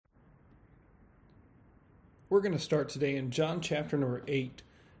We're going to start today in John chapter number 8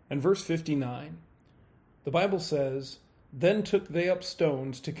 and verse 59. The Bible says, "Then took they up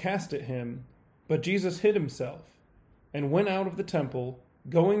stones to cast at him, but Jesus hid himself, and went out of the temple,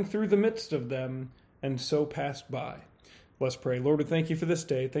 going through the midst of them, and so passed by." Let's pray. Lord, we thank you for this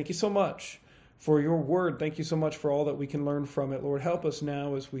day. Thank you so much for your word. Thank you so much for all that we can learn from it. Lord, help us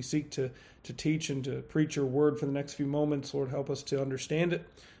now as we seek to teach and to preach your word for the next few moments. Lord, help us to understand it.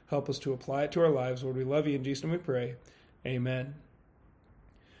 Help us to apply it to our lives. Lord, we love you. In Jesus' name we pray. Amen.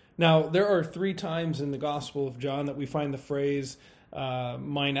 Now, there are 3 times in the Gospel of John that we find the phrase,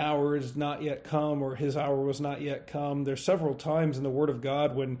 mine hour is not yet come, or his hour was not yet come. There's several times in the Word of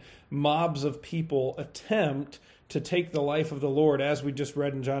God when mobs of people attempt to take the life of the Lord. As we just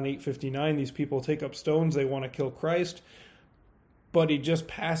read in John 8:59, these people take up stones, they want to kill Christ, but he just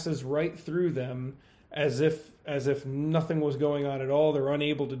passes right through them as if nothing was going on at all. They're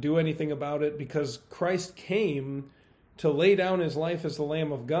unable to do anything about it because Christ came to lay down his life as the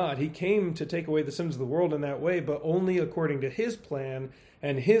Lamb of God. He came to take away the sins of the world in that way, but only according to his plan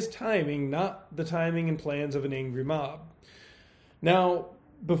and his timing, not the timing and plans of an angry mob. Now,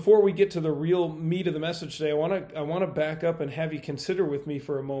 before we get to the real meat of the message today, I want to back up and have you consider with me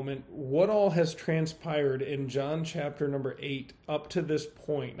for a moment what all has transpired in John chapter number 8 up to this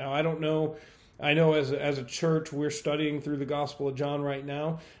point. Now, I don't know. I know as a church we're studying through the Gospel of John right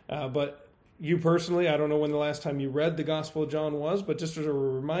now, but you personally, I don't know when the last time you read the Gospel of John was, but just as a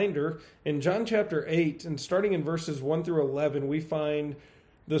reminder, in John chapter 8, and starting in verses 1 through 11, we find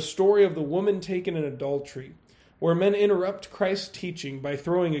the story of the woman taken in adultery, where men interrupt Christ's teaching by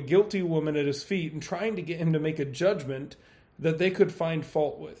throwing a guilty woman at his feet and trying to get him to make a judgment that they could find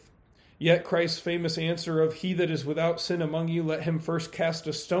fault with. Yet Christ's famous answer of, "He that is without sin among you, let him first cast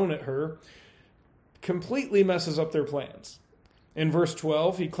a stone at her," completely messes up their plans. In verse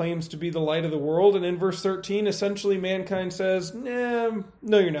 12, he claims to be the light of the world, and in verse 13, essentially mankind says, no,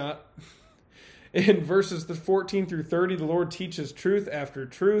 you're not. In verses 14 through 30, the Lord teaches truth after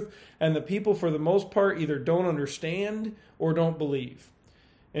truth, and the people, for the most part, either don't understand or don't believe.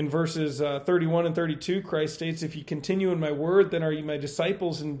 In verses 31 and 32, Christ states, "If you continue in my word, then are you my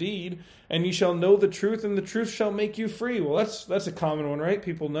disciples indeed, and you shall know the truth, and the truth shall make you free." Well, that's a common one, right?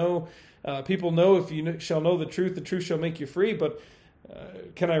 People know if you shall know the truth shall make you free. But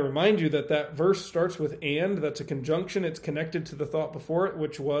can I remind you that verse starts with "and"? That's a conjunction. It's connected to the thought before it,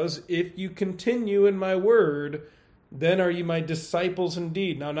 which was, "If you continue in my word, then are you my disciples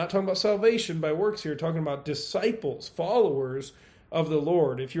indeed." Now, I'm not talking about salvation by works here. Talking about disciples, followers of the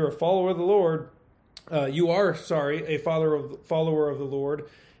Lord. If you're a follower of the Lord, you are a follower of the Lord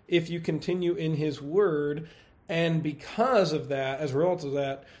if you continue in his word. And because of that, as a result of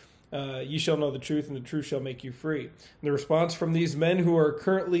that, you shall know the truth, and the truth shall make you free. The response from these men who are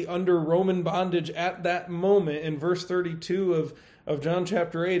currently under Roman bondage at that moment in verse 32 of John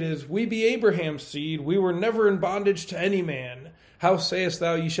chapter 8 is, "We be Abraham's seed, we were never in bondage to any man. How sayest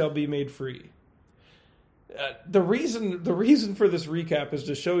thou, ye shall be made free?" The reason for this recap is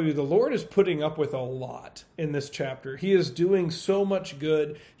to show you the Lord is putting up with a lot in this chapter. He is doing so much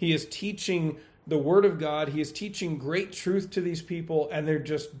good. He is teaching the Word of God. He is teaching great truth to these people, and they're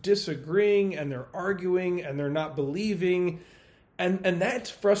just disagreeing, and they're arguing, and they're not believing. And that's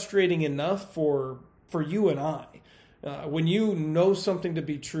frustrating enough for you and I. When you know something to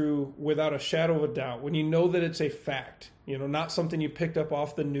be true without a shadow of a doubt, when you know that it's a fact, not something you picked up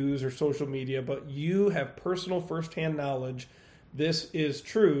off the news or social media, but you have personal firsthand knowledge, this is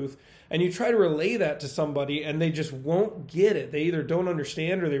truth, and you try to relay that to somebody and they just won't get it. They either don't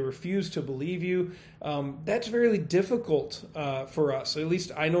understand or they refuse to believe you. That's very difficult for us. At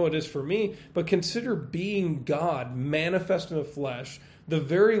least I know it is for me. But consider being God manifest in the flesh, the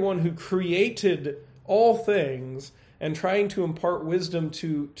very one who created all things, and trying to impart wisdom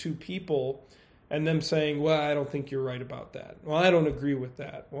to people, and them saying, "Well, I don't think you're right about that. Well, I don't agree with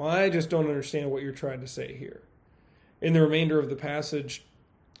that. Well, I just don't understand what you're trying to say here." In the remainder of the passage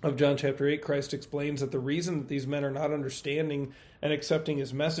of John chapter 8, Christ explains that the reason that these men are not understanding and accepting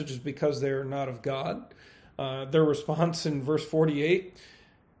his message is because they are not of God. Their response in verse 48,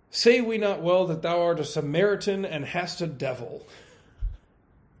 "Say we not well that thou art a Samaritan and hast a devil?"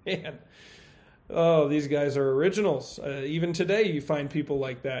 Man, these guys are originals. Even today you find people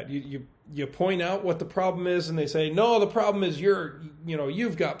like that. You point out what the problem is, and they say, "No, the problem is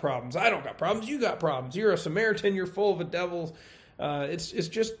you've got problems. I don't got problems. You got problems. You're a Samaritan. You're full of a devil."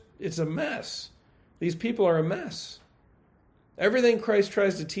 It's a mess. These people are a mess. Everything Christ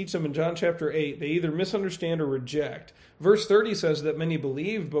tries to teach them in John chapter 8, they either misunderstand or reject. Verse 30 says that many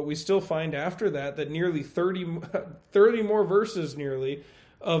believe, but we still find after that nearly 30 more verses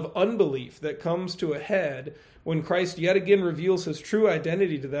of unbelief that comes to a head when Christ yet again reveals his true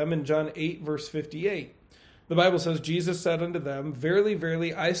identity to them in John 8, verse 58. The Bible says, Jesus said unto them, Verily,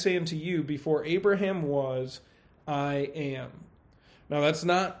 verily, I say unto you, before Abraham was, I am. Now, that's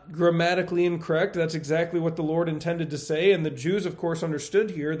not grammatically incorrect. That's exactly what the Lord intended to say. And the Jews, of course,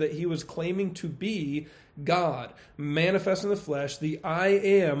 understood here that he was claiming to be God, manifest in the flesh, the I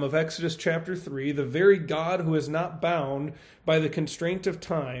am of Exodus chapter 3, the very God who is not bound by the constraint of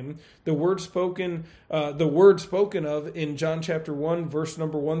time, the word spoken of in John chapter 1, verse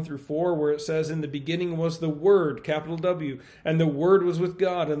number 1 through 4, where it says, In the beginning was the Word, capital W, and the Word was with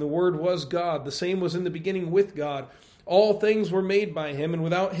God, and the Word was God. The same was in the beginning with God. All things were made by him, and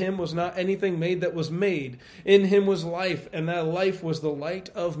without him was not anything made that was made. In him was life, and that life was the light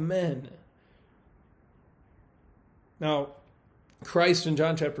of men. Now, Christ in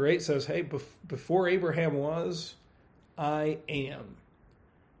John chapter 8 says, hey, before Abraham was, I am.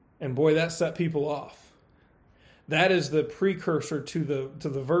 And boy, that set people off. That is the precursor to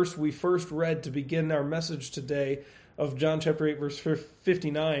the verse we first read to begin our message today of John chapter 8, verse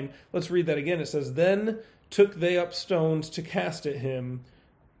 59. Let's read that again. It says, Then took they up stones to cast at him,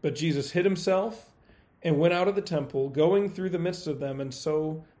 but Jesus hid himself and went out of the temple, going through the midst of them, and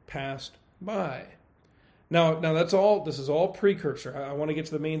so passed by. Now that's all. This is all precursor. I want to get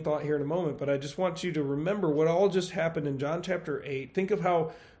to the main thought here in a moment, but I just want you to remember what all just happened in John chapter 8. Think of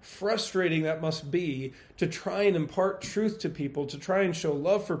how frustrating that must be to try and impart truth to people, to try and show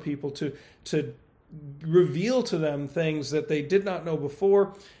love for people, to reveal to them things that they did not know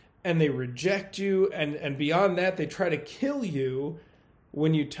before, and they reject you, and beyond that, they try to kill you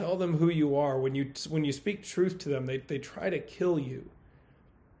when you tell them who you are. When you speak truth to them, they try to kill you.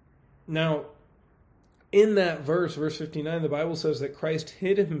 Now, in that verse 59, the Bible says that Christ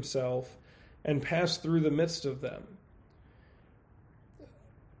hid himself and passed through the midst of them.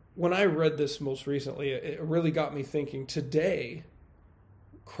 When I read this most recently, it really got me thinking, today,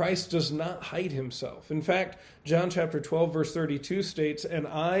 Christ does not hide himself. In fact, John chapter 12, verse 32 states, And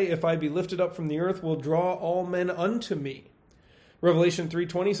I, if I be lifted up from the earth, will draw all men unto me. Revelation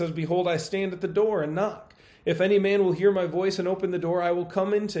 3:20 says, Behold, I stand at the door and knock. If any man will hear my voice and open the door, I will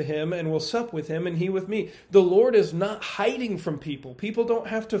come into him and will sup with him and he with me. The Lord is not hiding from people. People don't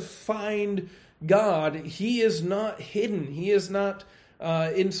have to find God. He is not hidden. He is not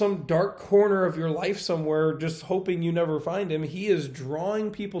in some dark corner of your life somewhere just hoping you never find him. He is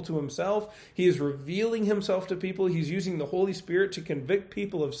drawing people to himself. He is revealing himself to people. He's using the Holy Spirit to convict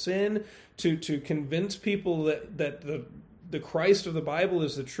people of sin, to convince people that the Christ of the Bible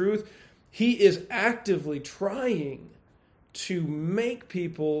is the truth. He is actively trying to make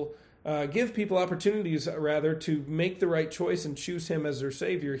people, give people opportunities, rather, to make the right choice and choose him as their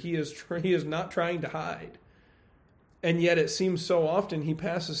Savior. He is not trying to hide. And yet it seems so often he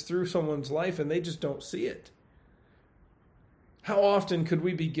passes through someone's life and they just don't see it. How often could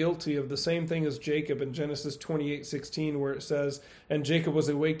we be guilty of the same thing as Jacob in Genesis 28:16, where it says, And Jacob was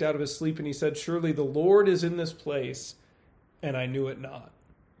awaked out of his sleep, and he said, Surely the Lord is in this place, and I knew it not.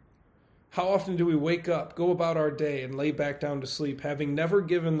 How often do we wake up, go about our day, and lay back down to sleep, having never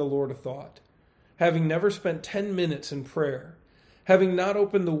given the Lord a thought, having never spent 10 minutes in prayer, having not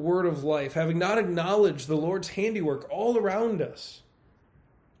opened the word of life, having not acknowledged the Lord's handiwork all around us?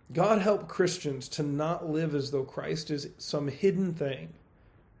 God help Christians to not live as though Christ is some hidden thing.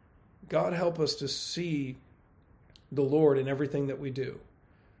 God help us to see the Lord in everything that we do.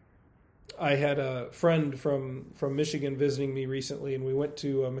 I had a friend from Michigan visiting me recently, and we went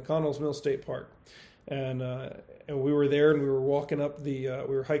to McConnell's Mill State Park. And we were there, and we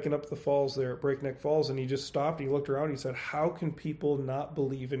were hiking up the falls there at Breakneck Falls, and he just stopped, and he looked around, and he said, How can people not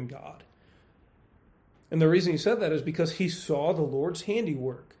believe in God? And the reason he said that is because he saw the Lord's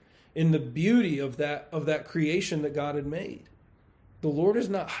handiwork in the beauty of that creation that God had made. The Lord is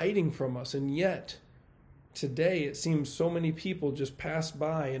not hiding from us, and yet today it seems so many people just pass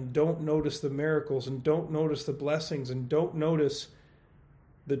by and don't notice the miracles and don't notice the blessings and don't notice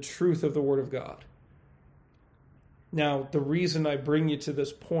the truth of the Word of God. Now, the reason I bring you to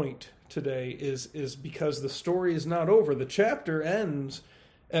this point today is because the story is not over. The chapter ends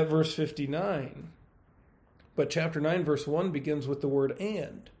at verse 59. But chapter 9, verse 1 begins with the word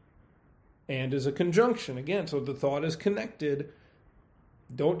and. And is a conjunction. Again, so the thought is connected.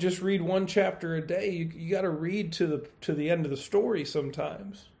 Don't just read one chapter a day. You got to read to the end of the story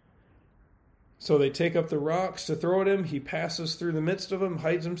sometimes. So they take up the rocks to throw at him. He passes through the midst of them,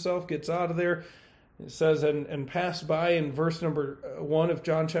 hides himself, gets out of there. It says, and passed by in verse number 1 of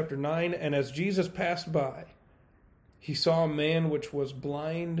John chapter 9, and as Jesus passed by, he saw a man which was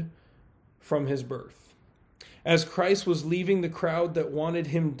blind from his birth. As Christ was leaving the crowd that wanted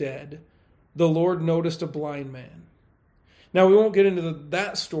him dead, the Lord noticed a blind man. Now, we won't get into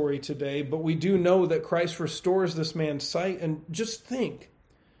that story today, but we do know that Christ restores this man's sight. And just think,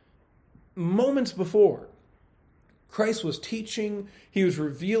 moments before, Christ was teaching, he was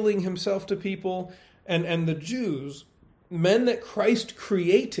revealing himself to people, and the Jews, men that Christ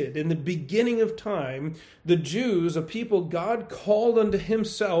created in the beginning of time, the Jews, a people God called unto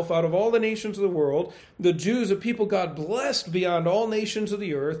himself out of all the nations of the world, the Jews, a people God blessed beyond all nations of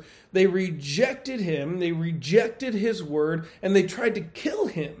the earth, they rejected him, they rejected his word, and they tried to kill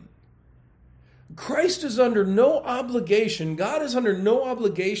him. Christ is under no obligation, God is under no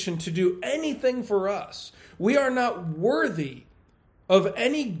obligation to do anything for us. We are not worthy of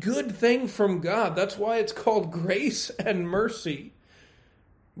any good thing from God. That's why it's called grace and mercy.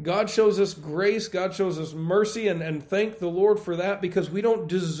 God shows us grace, God shows us mercy, and thank the Lord for that, because we don't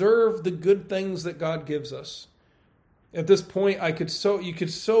deserve the good things that God gives us. At this point, you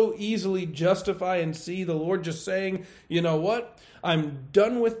could so easily justify and see the Lord just saying, you know what? I'm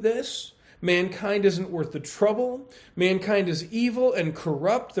done with this. Mankind isn't worth the trouble. Mankind is evil and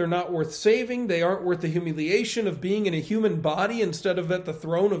corrupt. They're not worth saving. They aren't worth the humiliation of being in a human body instead of at the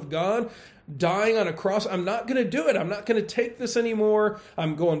throne of God, dying on a cross. I'm not going to do it. I'm not going to take this anymore.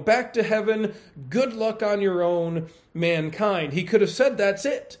 I'm going back to heaven. Good luck on your own, mankind. He could have said, that's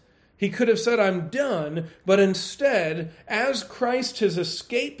it. He could have said, I'm done. But instead, as Christ is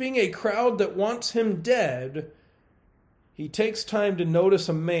escaping a crowd that wants him dead, he takes time to notice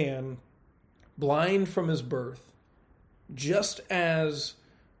a man blind from his birth, just as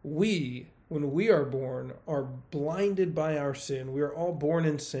we, when we are born, are blinded by our sin. We are all born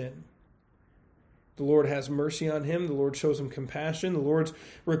in sin. The Lord has mercy on him. The Lord shows him compassion. The Lord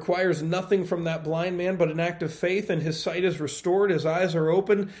requires nothing from that blind man but an act of faith, and his sight is restored. His eyes are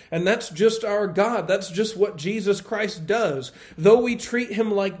open. And that's just our God. That's just what Jesus Christ does. Though we treat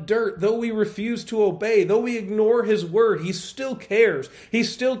him like dirt, though we refuse to obey, though we ignore his word, he still cares. He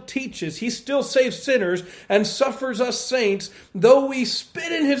still teaches. He still saves sinners and suffers us saints. Though we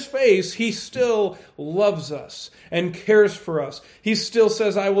spit in his face, he still loves us and cares for us. He still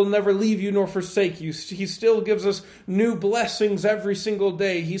says, I will never leave you nor forsake you. He still gives us new blessings every single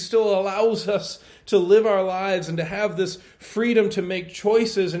day. He still allows us to live our lives and to have this freedom to make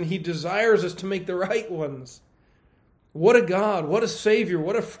choices, and he desires us to make the right ones. What a God, what a Savior,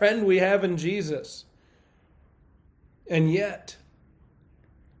 what a friend we have in Jesus. And yet,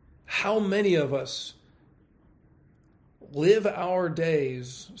 how many of us live our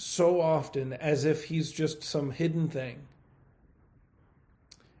days so often as if he's just some hidden thing?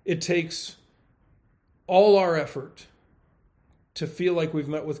 It takes all our effort to feel like we've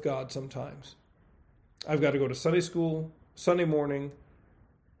met with God sometimes. I've got to go to Sunday school, Sunday morning,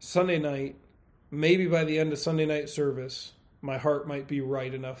 Sunday night. Maybe by the end of Sunday night service, my heart might be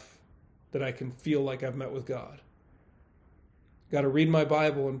right enough that I can feel like I've met with God. Got to read my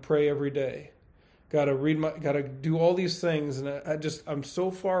Bible and pray every day. Got to do all these things, and I'm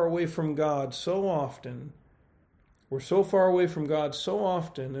so far away from God so often. We're so far away from God so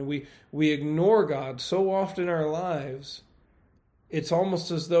often, and we ignore God so often in our lives. It's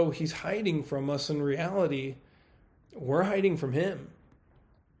almost as though he's hiding from us. In reality, we're hiding from him.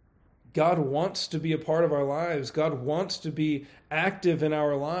 God wants to be a part of our lives. God wants to be active in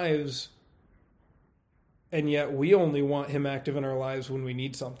our lives, and yet we only want him active in our lives when we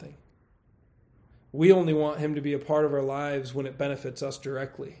need something. We only want him to be a part of our lives when it benefits us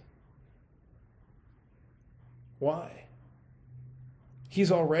directly. Why?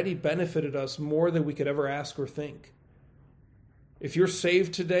 He's already benefited us more than we could ever ask or think. If you're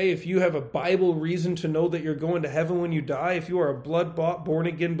saved today, if you have a Bible reason to know that you're going to heaven when you die, if you are a blood-bought,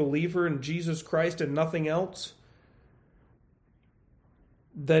 born-again believer in Jesus Christ and nothing else,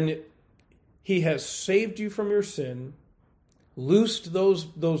 then he has saved you from your sin, loosed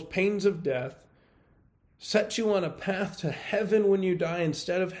those pains of death, set you on a path to heaven when you die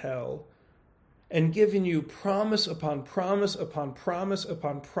instead of hell, and given you promise upon promise upon promise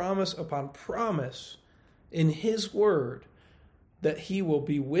upon promise upon promise in his word that he will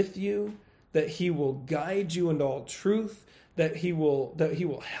be with you, that he will guide you into all truth, that he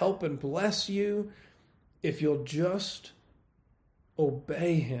will help and bless you if you'll just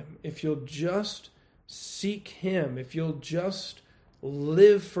obey him, if you'll just seek him, if you'll just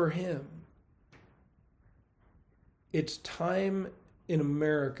live for him. It's time in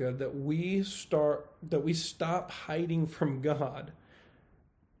America that we stop hiding from God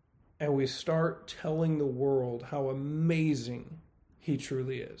and we start telling the world how amazing he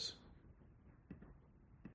truly is.